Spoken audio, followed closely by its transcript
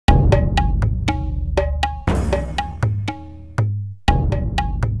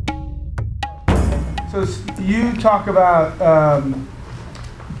So you talk about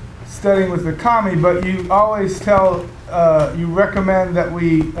studying with the kami, but you always tell, you recommend that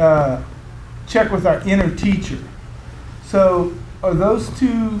we check with our inner teacher. So are those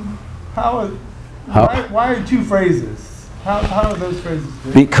two, why are two phrases? How are those phrases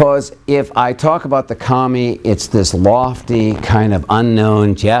different? Because if I talk about the kami, it's this lofty, kind of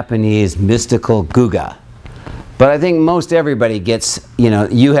unknown, Japanese, mystical guga. But I think most everybody gets,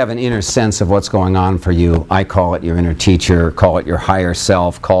 you have an inner sense of what's going on for you. I call it your inner teacher, call it your higher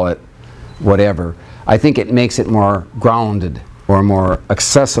self, call it whatever. I think it makes it more grounded or more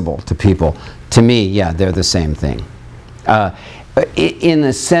accessible to people. To me, yeah, they're the same thing. In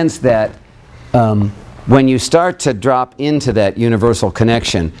the sense that when you start to drop into that universal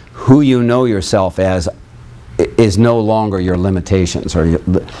connection, who you know yourself as is no longer your limitations. Or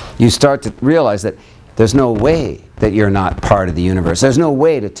you start to realize that there's no way that you're not part of the universe. There's no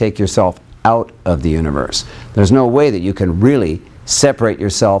way to take yourself out of the universe. There's no way that you can really separate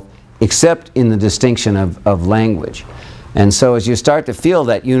yourself except in the distinction of language. And so as you start to feel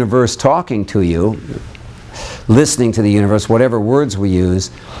that universe talking to you, listening to the universe, whatever words we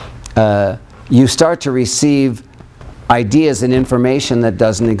use, you start to receive ideas and information that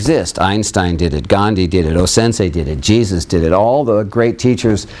doesn't exist. Einstein did it, Gandhi did it, Moonsensei did it, Jesus did it. All the great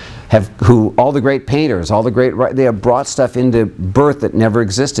teachers all the great painters, all the great, they have brought stuff into birth that never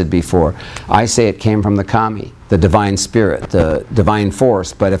existed before. I say it came from the kami, the divine spirit, the divine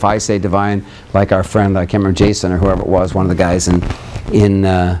force. But if I say divine, like our friend, I can't remember, Jason or whoever it was, one of the guys in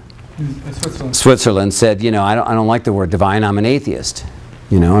Switzerland said, I don't like the word divine, I'm an atheist.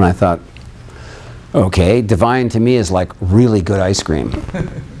 And I thought, okay, divine to me is like really good ice cream.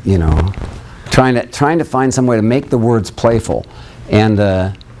 Trying to find some way to make the words playful.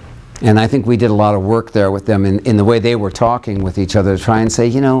 And I think we did a lot of work there with them in the way they were talking with each other to try and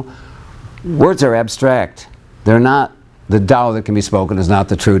say, words are abstract. They're not, the Tao that can be spoken is not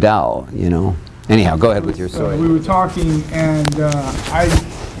the true Tao, Anyhow, go ahead with your story. We were talking, and I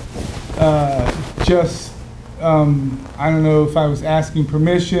don't know if I was asking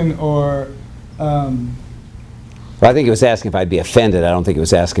permission or... Well, I think he was asking if I'd be offended. I don't think he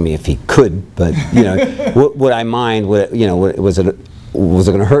was asking me if he could, but, would I mind, was it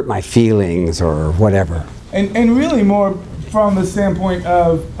going to hurt my feelings or whatever? And really more from the standpoint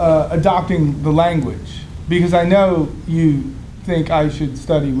of adopting the language, because I know you think I should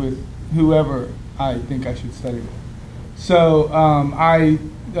study with whoever I think I should study with. So I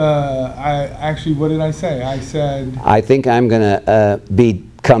actually, what did I say? I said... I think I'm going to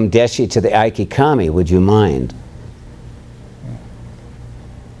become Deshi to the Aiki kami. Would you mind? Yeah.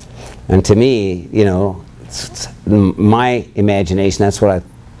 And to me, my imagination, that's what I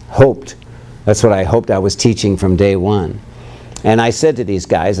hoped. That's what I hoped I was teaching from day one. And I said to these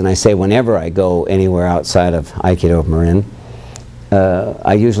guys, and I say whenever I go anywhere outside of Aikido Marin,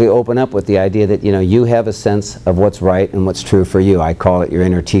 I usually open up with the idea that, you have a sense of what's right and what's true for you. I call it your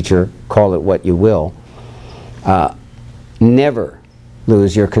inner teacher, call it what you will. Never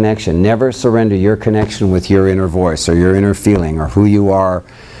lose your connection. Never surrender your connection with your inner voice or your inner feeling or who you are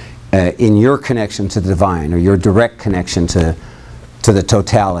in your connection to the divine, or your direct connection to the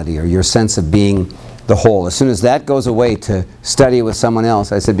totality, or your sense of being the whole. As soon as that goes away to study with someone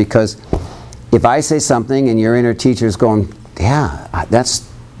else, I said, because if I say something and your inner teacher's going, yeah, that's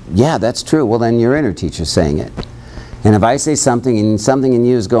true, well then your inner teacher's saying it. And if I say something and something in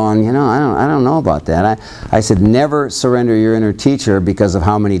you is going, I don't know about that. I said, never surrender your inner teacher because of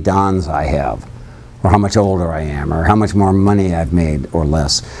how many dons I have, or how much older I am, or how much more money I've made, or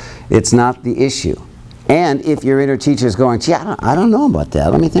less. It's not the issue. And if your inner teacher is going, gee, I don't know about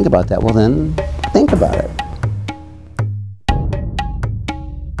that, let me think about that, well then, think about it.